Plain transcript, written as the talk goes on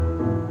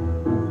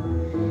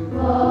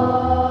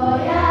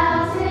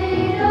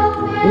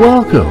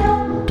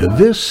Welcome to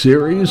this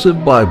series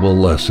of Bible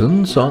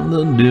lessons on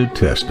the New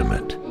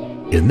Testament.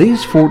 In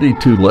these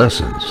 42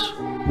 lessons,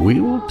 we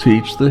will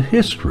teach the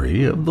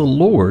history of the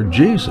Lord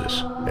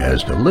Jesus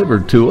as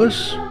delivered to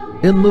us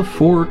in the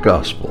four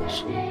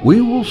Gospels.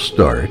 We will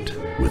start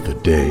with the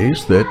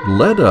days that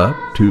led up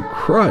to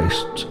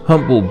Christ's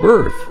humble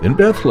birth in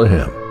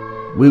Bethlehem.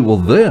 We will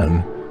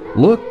then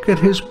look at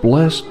his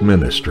blessed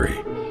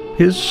ministry,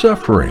 his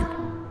suffering,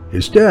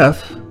 his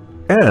death,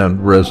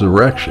 and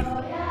resurrection.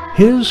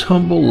 His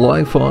humble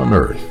life on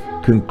earth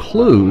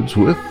concludes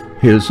with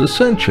his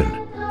ascension,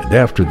 and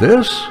after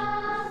this,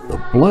 the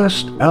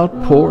blessed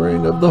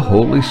outpouring of the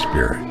Holy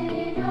Spirit.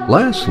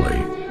 Lastly,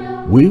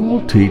 we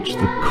will teach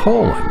the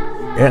calling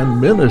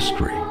and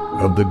ministry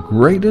of the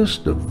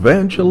greatest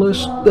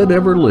evangelist that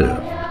ever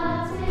lived,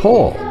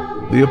 Paul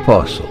the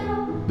Apostle.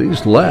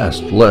 These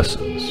last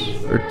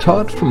lessons are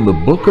taught from the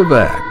book of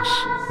Acts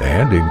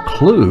and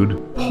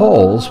include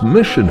Paul's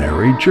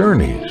missionary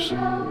journeys.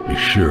 Be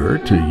sure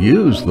to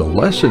use the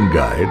lesson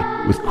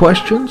guide with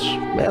questions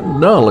and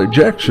knowledge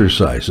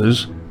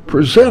exercises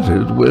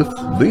presented with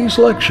these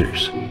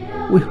lectures.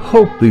 We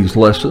hope these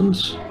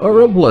lessons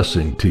are a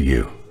blessing to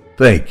you.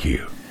 Thank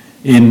you.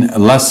 In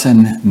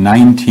Lesson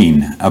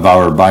 19 of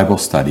our Bible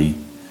study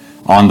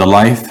on the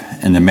life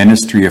and the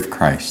ministry of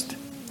Christ,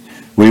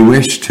 we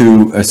wish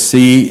to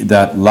see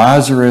that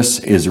Lazarus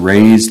is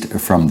raised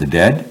from the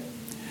dead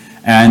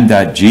and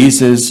that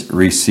Jesus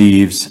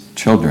receives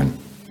children.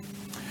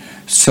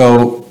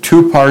 So,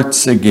 two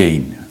parts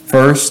again.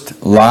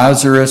 First,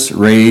 Lazarus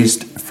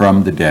raised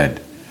from the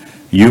dead.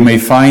 You may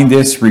find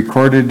this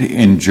recorded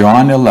in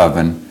John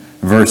 11,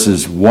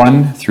 verses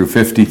 1 through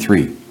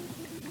 53.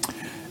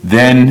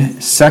 Then,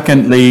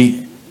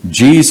 secondly,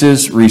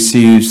 Jesus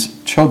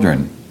receives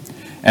children,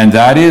 and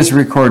that is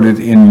recorded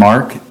in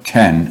Mark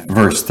 10,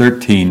 verse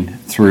 13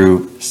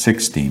 through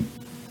 16.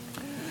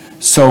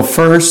 So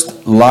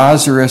first,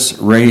 Lazarus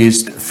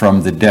raised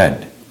from the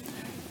dead.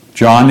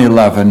 John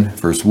 11,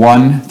 verse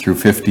 1 through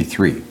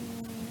 53.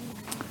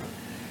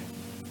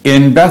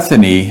 In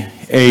Bethany,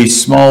 a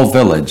small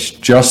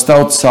village just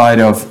outside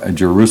of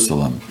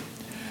Jerusalem,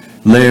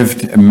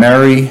 lived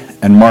Mary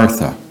and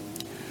Martha.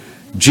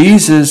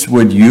 Jesus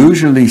would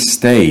usually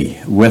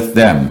stay with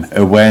them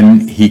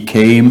when he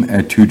came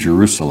to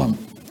Jerusalem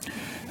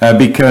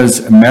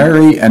because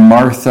Mary and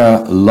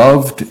Martha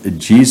loved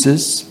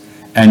Jesus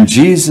and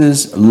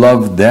Jesus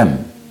loved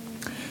them.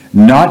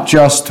 Not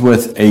just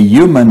with a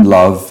human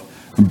love,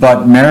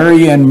 but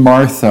Mary and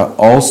Martha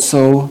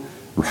also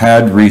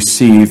had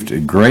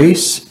received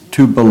grace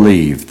to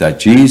believe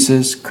that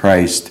Jesus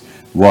Christ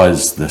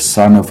was the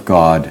Son of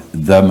God,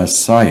 the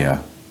Messiah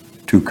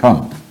to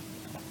come.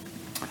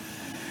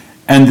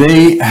 And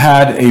they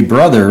had a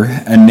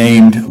brother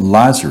named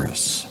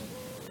Lazarus.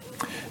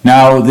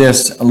 Now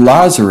this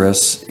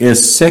Lazarus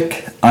is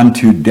sick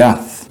unto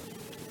death.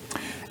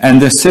 And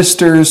the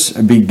sisters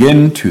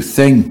begin to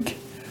think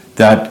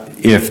that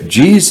if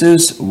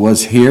Jesus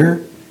was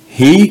here,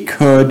 he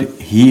could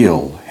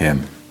heal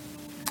him.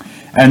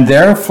 And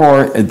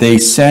therefore they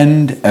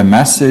send a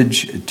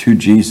message to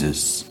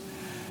Jesus.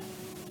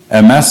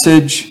 A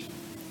message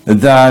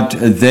that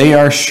they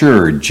are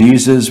sure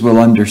Jesus will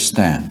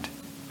understand.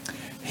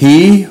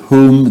 He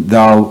whom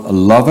thou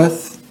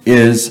loveth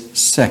is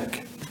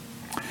sick.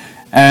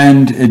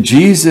 And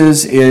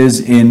Jesus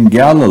is in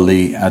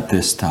Galilee at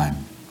this time.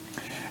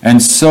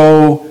 And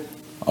so,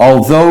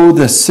 although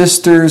the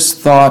sisters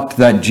thought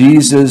that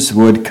Jesus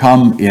would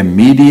come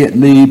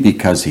immediately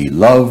because he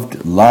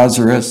loved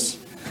Lazarus,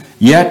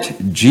 yet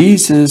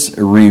Jesus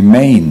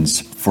remains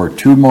for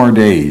 2 more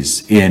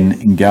days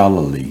in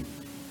Galilee.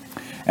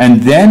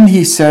 And then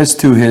he says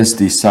to his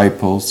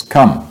disciples,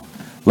 "Come,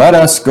 let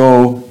us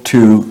go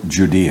to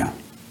Judea."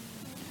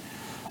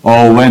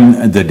 Oh,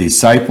 when the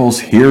disciples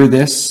hear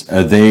this,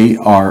 they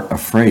are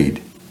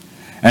afraid.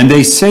 And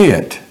they say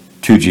it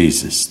to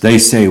Jesus. They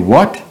say,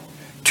 "What?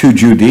 To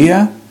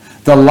Judea?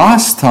 The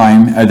last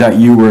time that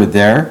you were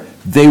there,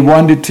 they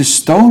wanted to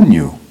stone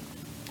you.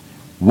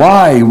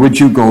 Why would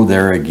you go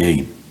there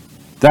again?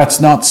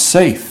 That's not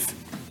safe."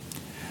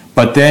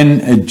 But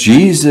then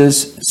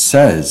Jesus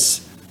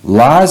says,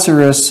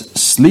 "Lazarus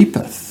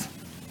sleepeth,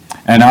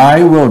 and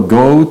I will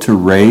go to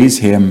raise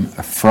him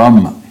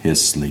from his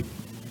sleep."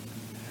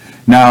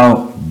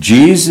 Now,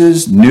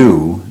 Jesus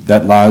knew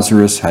that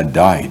Lazarus had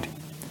died,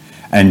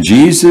 and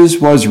Jesus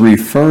was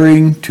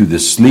referring to the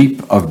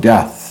sleep of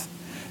death,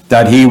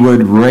 that he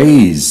would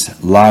raise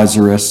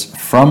Lazarus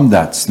from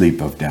that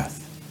sleep of death.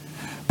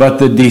 But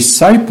the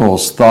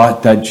disciples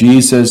thought that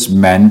Jesus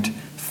meant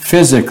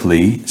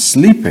physically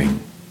sleeping.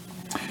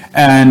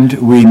 And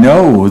we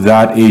know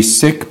that a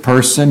sick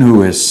person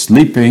who is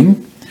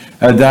sleeping,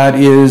 that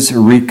is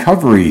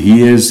recovery.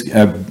 He is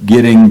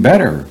getting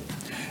better.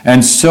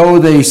 And so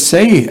they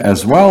say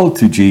as well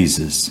to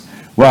Jesus,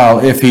 "Well,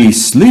 if he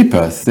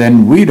sleepeth,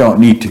 then we don't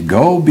need to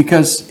go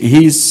because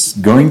he's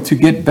going to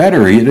get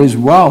better. It is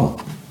well."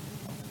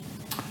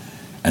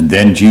 And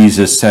then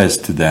Jesus says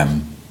to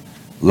them,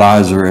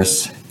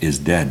 "Lazarus is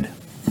dead."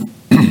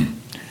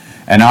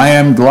 and I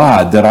am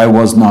glad that I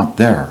was not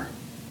there,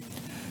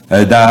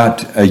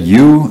 that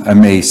you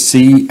may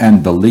see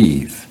and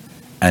believe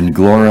and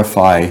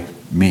glorify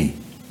me.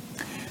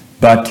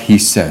 But he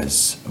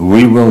says,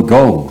 we will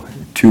go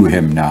to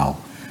him now.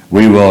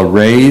 We will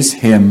raise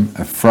him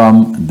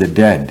from the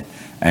dead,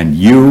 and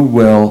you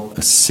will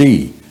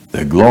see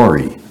the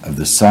glory of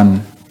the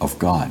Son of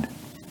God.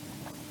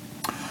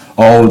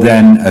 Oh,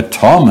 then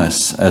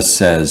Thomas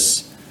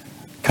says,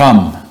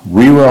 come,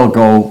 we will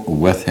go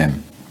with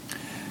him.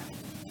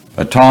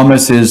 But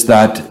Thomas is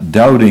that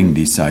doubting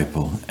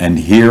disciple, and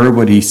hear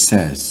what he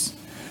says.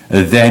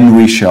 Then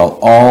we shall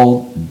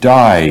all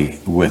die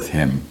with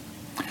him.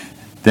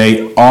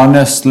 They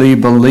honestly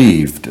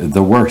believed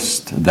the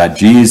worst, that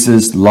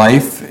Jesus'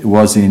 life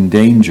was in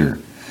danger,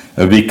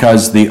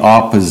 because the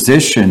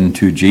opposition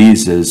to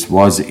Jesus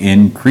was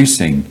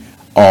increasing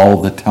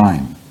all the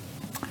time.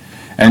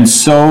 And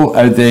so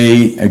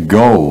they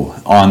go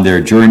on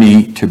their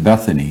journey to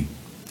Bethany.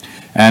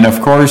 And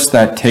of course,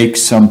 that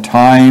takes some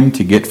time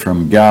to get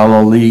from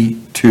Galilee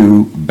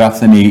to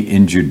Bethany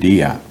in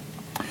Judea.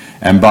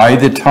 And by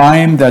the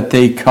time that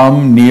they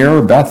come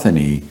near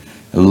Bethany,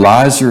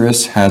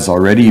 Lazarus has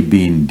already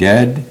been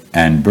dead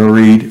and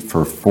buried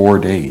for 4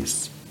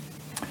 days.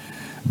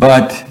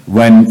 But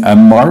when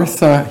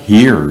Martha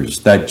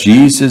hears that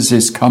Jesus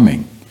is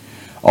coming,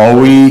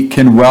 we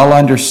can well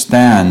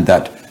understand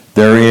that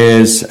there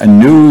is a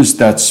news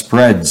that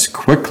spreads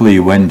quickly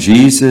when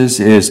Jesus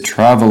is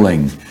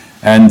traveling,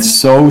 and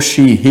so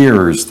she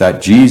hears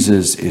that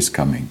Jesus is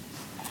coming.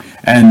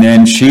 And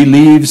then she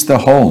leaves the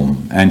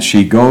home and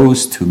she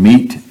goes to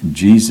meet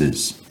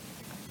Jesus.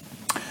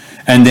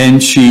 And then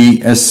she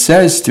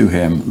says to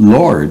him,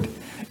 Lord,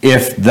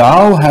 if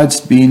thou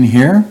hadst been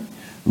here,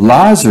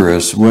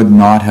 Lazarus would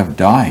not have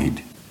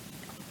died.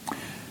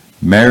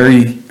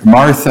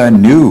 Martha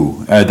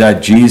knew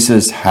that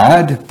Jesus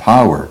had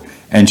power,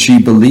 and she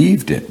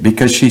believed it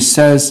because she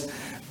says,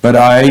 but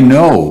I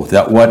know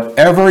that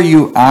whatever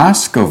you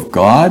ask of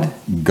God,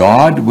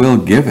 God will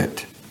give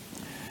it,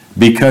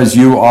 because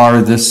you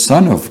are the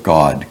Son of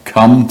God,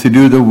 come to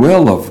do the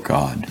will of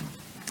God.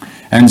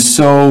 And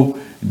so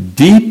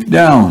deep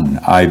down,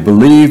 I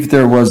believe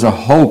there was a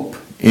hope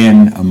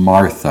in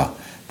Martha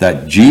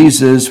that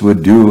Jesus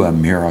would do a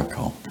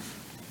miracle.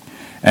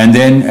 And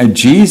then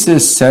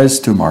Jesus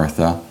says to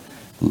Martha,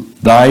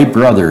 thy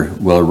brother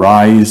will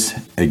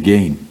rise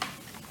again.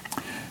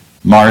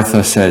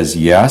 Martha says,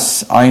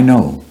 yes, I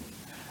know.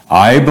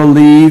 I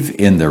believe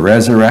in the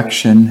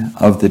resurrection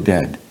of the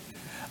dead.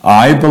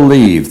 I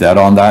believe that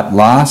on that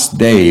last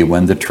day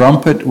when the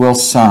trumpet will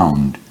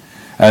sound,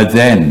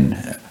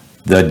 then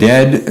the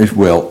dead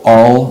will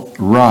all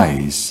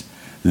rise.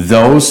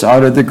 Those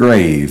out of the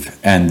grave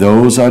and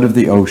those out of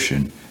the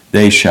ocean,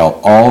 they shall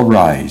all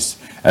rise.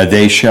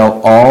 They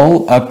shall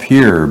all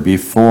appear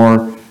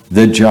before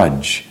the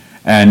judge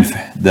and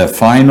the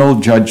final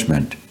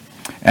judgment,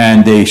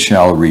 and they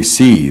shall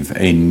receive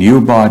a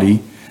new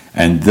body,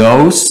 and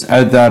those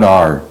that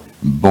are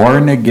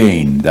born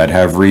again, that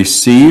have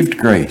received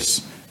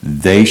grace,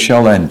 they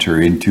shall enter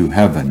into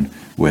heaven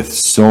with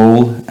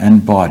soul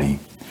and body.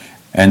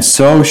 And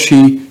so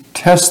she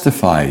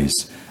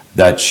testifies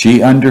that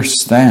she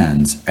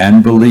understands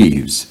and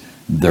believes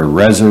the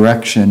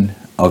resurrection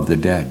of the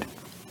dead.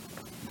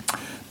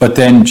 But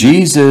then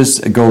Jesus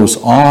goes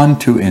on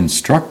to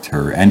instruct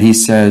her, and he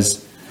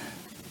says,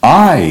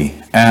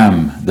 I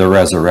am the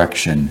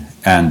resurrection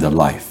and the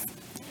life.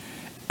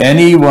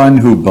 Anyone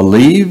who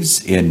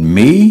believes in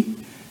me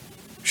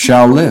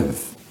shall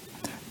live.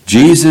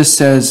 Jesus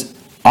says,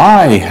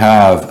 I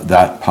have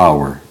that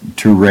power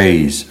to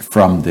raise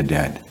from the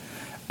dead.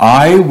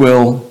 I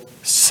will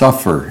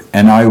suffer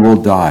and I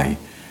will die,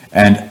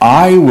 and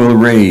I will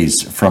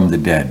raise from the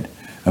dead.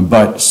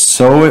 But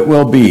so it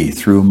will be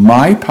through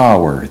my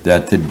power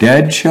that the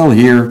dead shall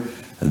hear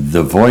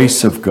the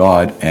voice of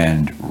God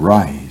and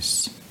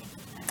rise.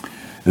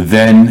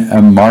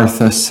 Then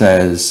Martha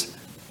says,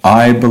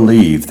 I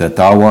believe that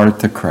thou art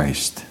the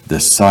Christ,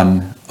 the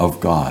Son of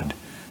God.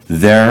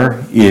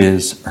 There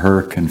is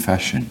her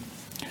confession.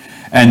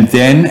 And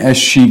then as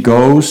she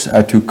goes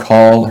to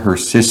call her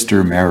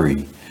sister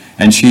Mary,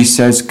 and she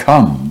says,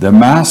 come, the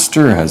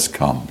Master has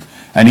come,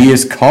 and he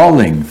is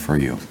calling for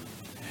you.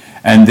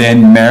 And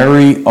then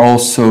Mary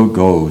also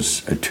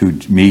goes to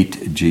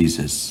meet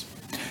Jesus.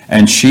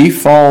 And she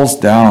falls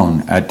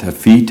down at the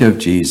feet of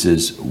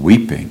Jesus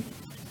weeping.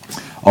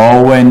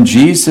 Oh, when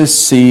Jesus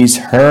sees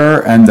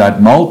her and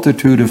that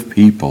multitude of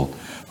people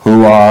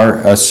who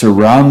are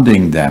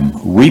surrounding them,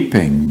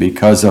 weeping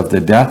because of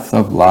the death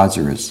of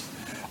Lazarus,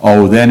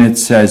 oh, then it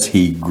says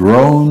he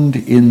groaned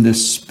in the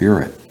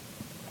spirit.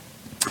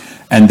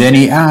 And then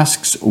he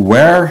asks,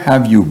 where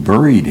have you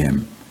buried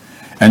him?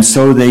 And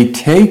so they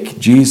take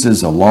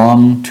Jesus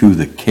along to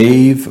the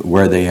cave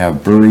where they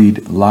have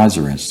buried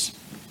Lazarus.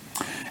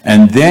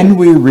 And then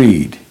we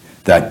read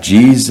that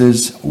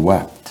Jesus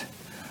wept.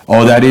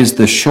 Oh, that is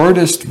the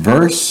shortest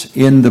verse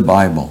in the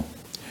Bible.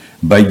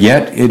 But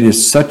yet it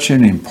is such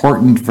an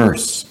important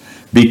verse,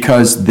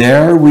 because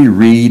there we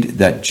read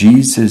that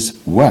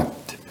Jesus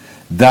wept.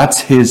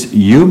 That's his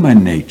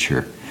human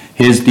nature.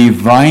 His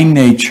divine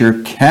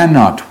nature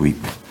cannot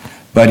weep,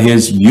 but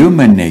his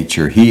human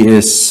nature, he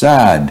is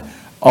sad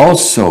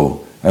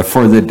also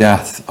for the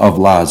death of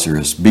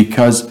Lazarus,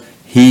 because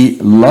he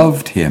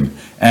loved him,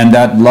 and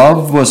that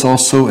love was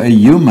also a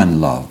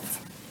human love.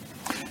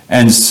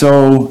 And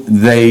so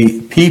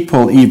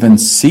people even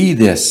see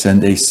this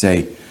and they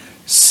say,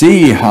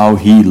 see how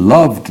he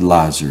loved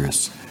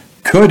Lazarus.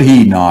 Could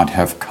he not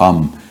have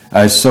come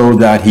so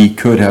that he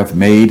could have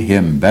made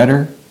him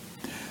better?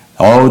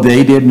 Oh,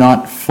 they did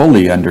not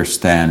fully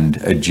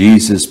understand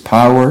Jesus'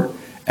 power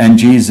and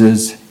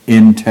Jesus'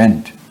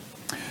 intent.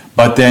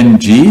 But then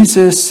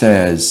Jesus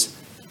says,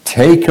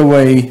 take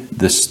away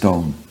the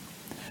stone.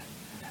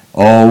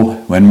 Oh,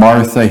 when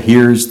Martha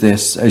hears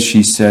this, as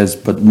she says,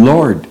 but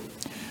Lord,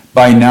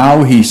 by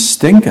now he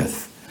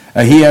stinketh.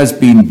 He has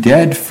been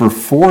dead for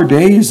 4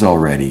 days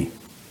already.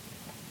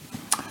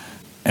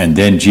 And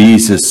then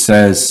Jesus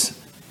says,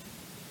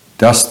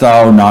 dost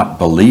thou not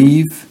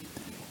believe?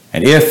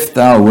 And if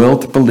thou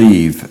wilt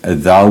believe,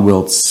 thou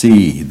wilt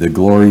see the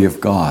glory of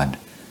God.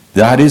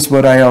 That is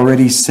what I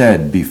already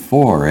said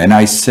before, and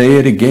I say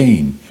it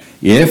again.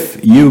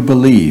 If you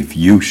believe,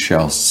 you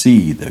shall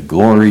see the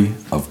glory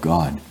of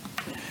God.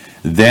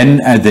 Then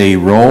they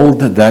rolled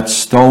that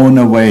stone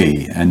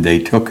away, and they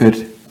took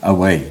it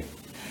away.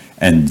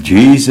 And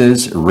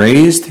Jesus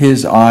raised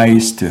his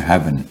eyes to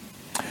heaven.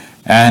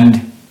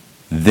 And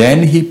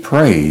then he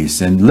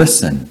prays, and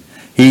listen.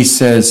 He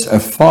says,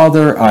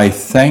 Father, I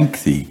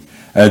thank thee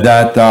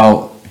that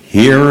thou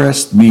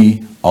hearest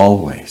me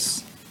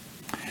always.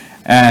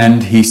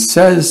 And he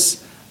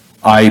says,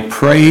 I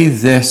pray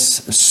this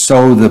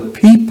so the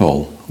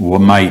people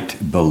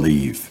might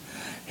believe.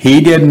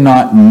 He did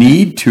not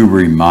need to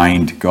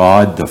remind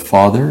God the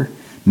Father.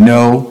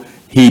 No,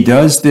 he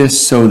does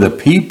this so the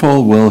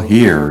people will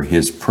hear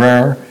his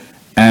prayer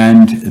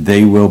and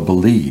they will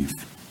believe.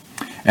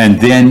 And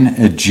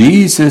then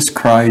Jesus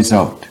cries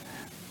out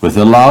with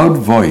a loud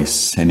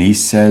voice, and he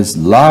says,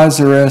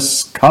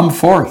 Lazarus, come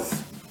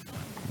forth.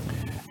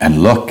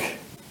 And look,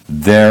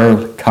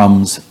 there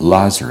comes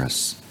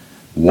Lazarus,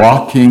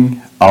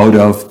 walking out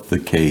of the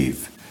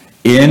cave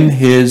in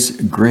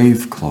his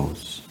grave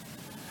clothes.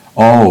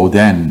 Oh,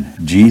 then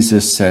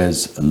Jesus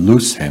says,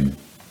 loose him.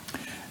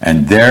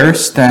 And there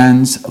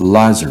stands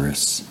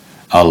Lazarus,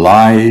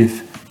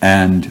 alive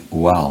and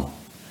well.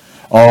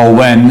 Oh,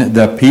 when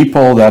the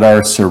people that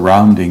are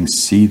surrounding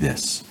see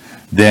this,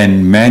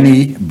 then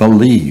many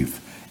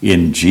believe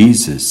in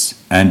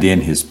Jesus and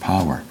in his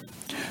power.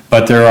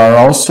 But there are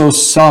also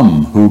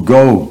some who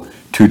go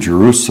to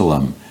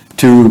Jerusalem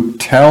to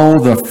tell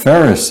the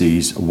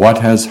Pharisees what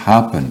has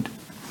happened.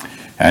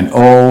 And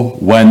oh,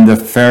 when the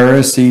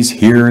Pharisees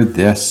hear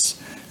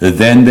this,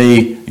 then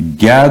they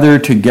gather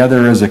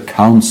together as a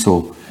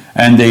council,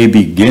 and they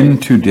begin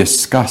to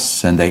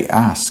discuss, and they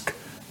ask,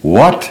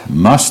 what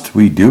must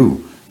we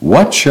do?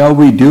 What shall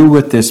we do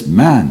with this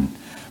man?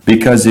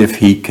 Because if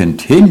he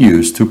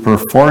continues to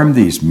perform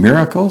these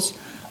miracles,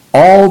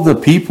 all the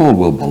people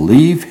will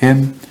believe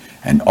him,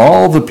 and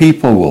all the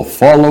people will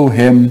follow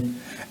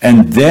him,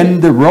 and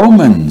then the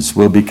Romans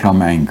will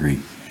become angry.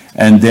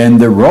 And then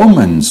the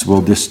Romans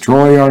will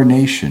destroy our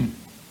nation.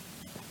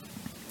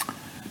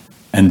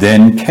 And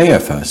then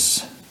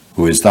Caiaphas,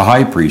 who is the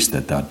high priest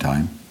at that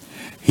time,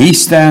 he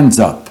stands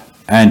up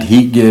and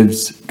he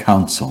gives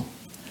counsel,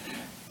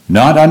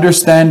 not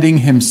understanding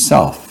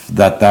himself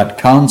that that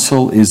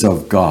counsel is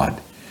of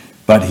God,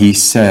 but he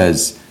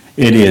says,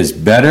 it is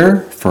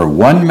better for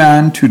one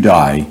man to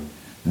die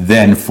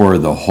than for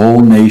the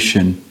whole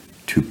nation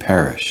to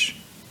perish.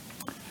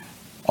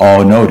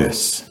 Oh,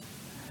 notice,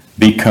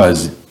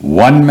 because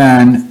one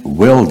man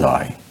will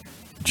die,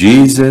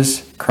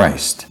 Jesus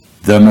Christ,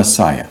 the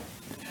Messiah,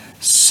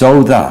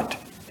 so that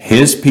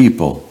his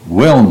people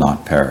will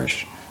not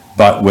perish,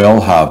 but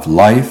will have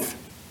life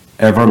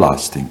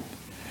everlasting.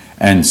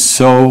 And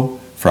so,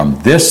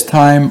 from this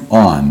time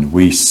on,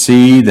 we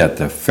see that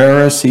the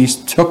Pharisees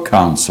took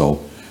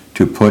counsel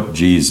to put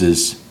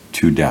Jesus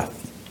to death.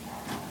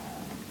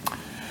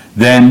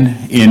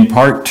 Then, in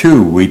part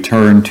 2, we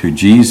turn to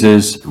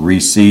Jesus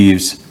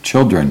receives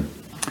children.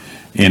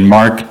 In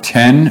Mark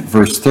 10,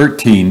 verse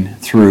 13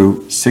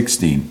 through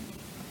 16.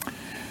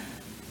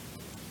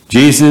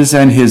 Jesus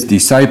and his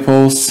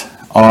disciples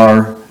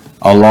are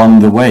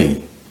along the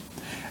way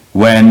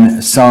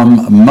when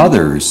some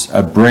mothers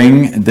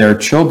bring their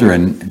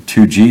children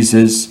to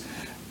Jesus,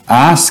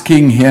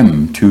 asking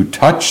him to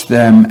touch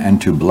them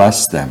and to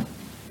bless them.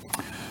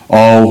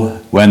 Oh,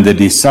 when the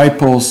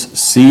disciples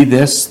see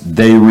this,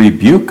 they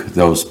rebuke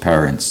those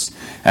parents,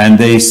 and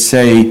they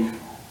say,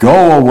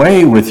 go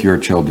away with your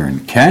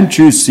children. Can't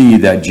you see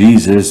that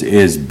Jesus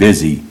is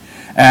busy?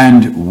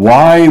 And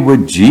why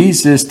would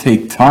Jesus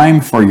take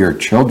time for your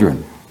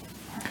children?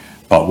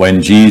 But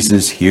when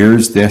Jesus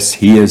hears this,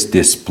 he is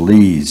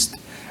displeased,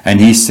 and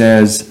he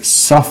says,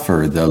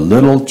 suffer the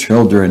little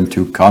children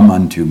to come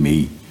unto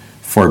me.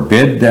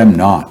 Forbid them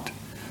not,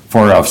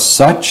 for of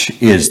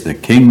such is the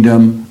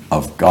kingdom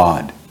of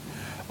God.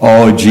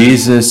 Oh,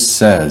 Jesus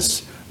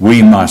says,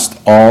 we must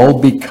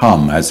all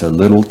become as a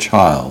little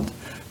child,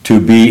 to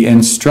be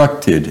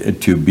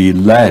instructed, to be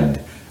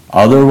led.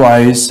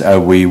 Otherwise,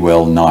 we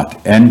will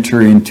not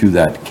enter into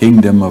that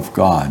kingdom of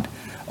God.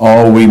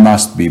 Oh, we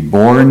must be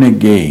born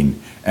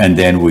again, and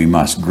then we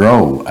must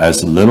grow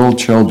as little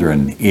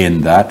children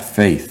in that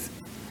faith.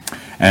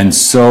 And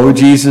so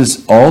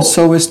Jesus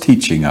also is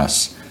teaching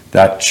us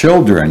that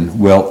children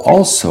will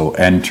also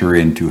enter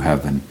into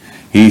heaven.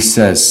 He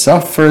says,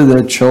 "Suffer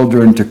the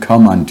children to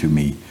come unto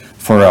me,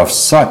 for of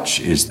such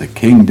is the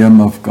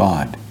kingdom of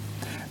God."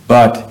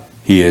 But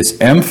he is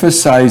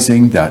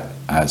emphasizing that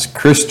as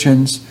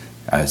Christians,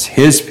 as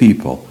his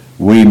people,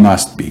 we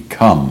must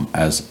become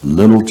as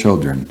little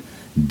children,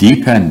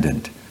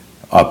 dependent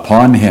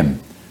upon him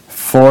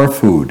for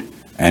food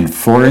and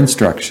for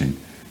instruction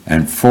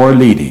and for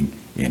leading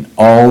in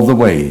all the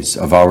ways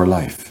of our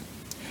life.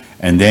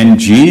 And then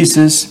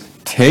Jesus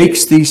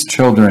takes these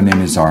children in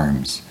his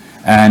arms,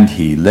 and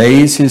he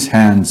lays his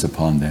hands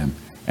upon them,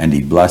 and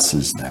he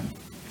blesses them.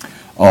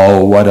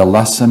 Oh, what a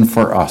lesson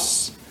for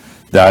us,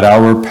 that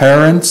our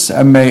parents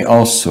may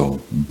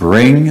also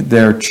bring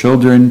their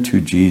children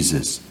to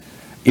Jesus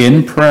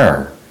in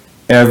prayer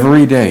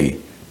every day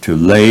to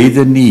lay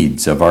the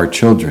needs of our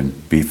children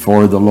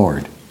before the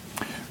Lord.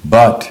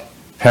 But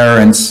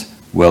parents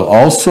will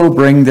also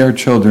bring their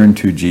children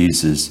to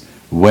Jesus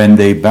when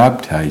they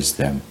baptize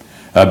them,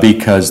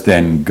 because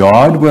then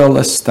God will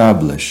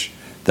establish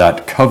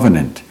that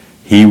covenant.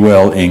 He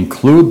will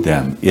include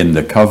them in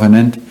the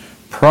covenant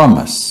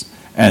promise,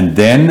 and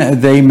then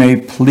they may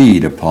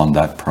plead upon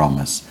that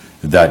promise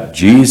that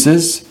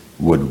Jesus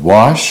would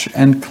wash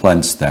and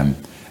cleanse them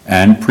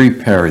and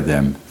prepare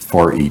them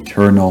for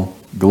eternal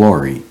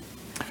glory.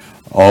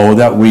 Oh,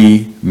 that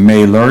we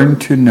may learn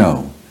to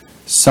know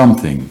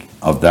something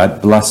of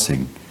that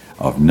blessing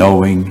of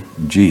knowing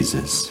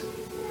Jesus.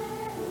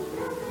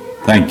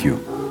 Thank you.